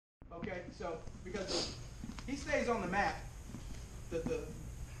So because he stays on the mat, the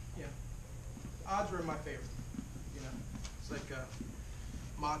odds are in my favor. You know, it's like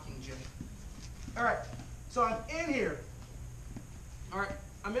mocking Jimmy. All right, so I'm in here. All right,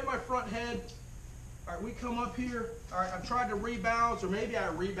 I'm in my front head. All right, we come up here. All right, I'm trying to rebound, or maybe I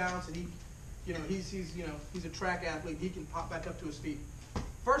rebound, and he, you know, he's a track athlete. He can pop back up to his feet.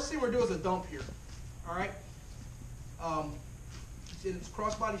 First thing we're doing is a dump here. All right. It's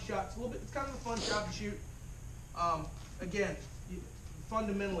crossbody shot. It's a little bit. It's kind of a fun shot to shoot. Again,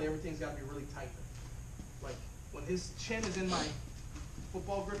 fundamentally, everything's got to be really tight. Like when his chin is in my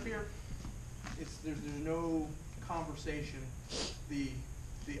football grip here, there's no conversation. The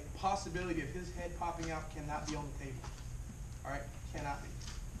possibility of his head popping out cannot be on the table. All right, cannot be.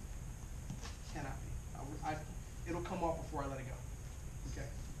 Cannot be. It'll come off before I let it go. Okay,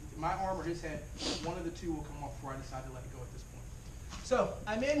 my arm or his head, one of the two will come off before I decide to let it go at this point. So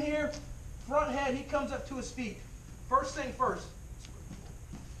I'm in here, front head. He comes up to his feet. First thing first.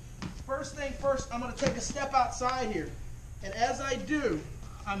 First thing first. I'm going to take a step outside here, and as I do,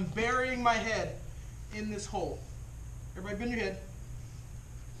 I'm burying my head in this hole. Everybody bend your head.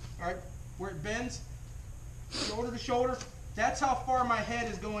 All right, where it bends, shoulder to shoulder, that's how far my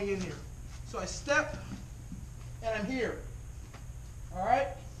head is going in here. So I step, and I'm here. All right?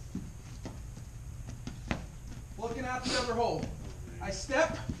 Looking out the other hole. I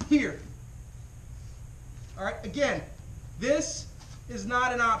step here. All right, again, this is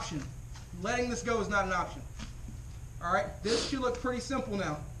not an option. Letting this go is not an option. All right, this should look pretty simple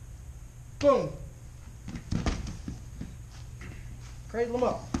now. Boom. Cradle them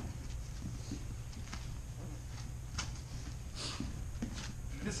up.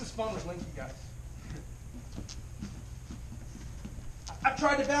 This is fun with Linky, guys. I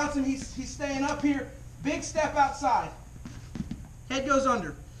tried to bounce him. He's staying up here. Big step outside. Head goes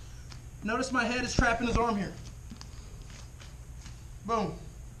under. Notice my head is trapping his arm here. Boom.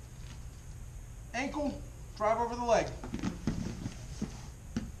 Ankle, drive over the leg.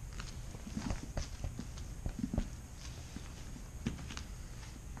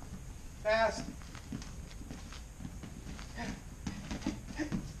 Fast.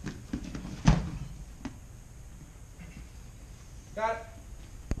 Got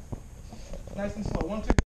it. Nice and slow. 1, 2.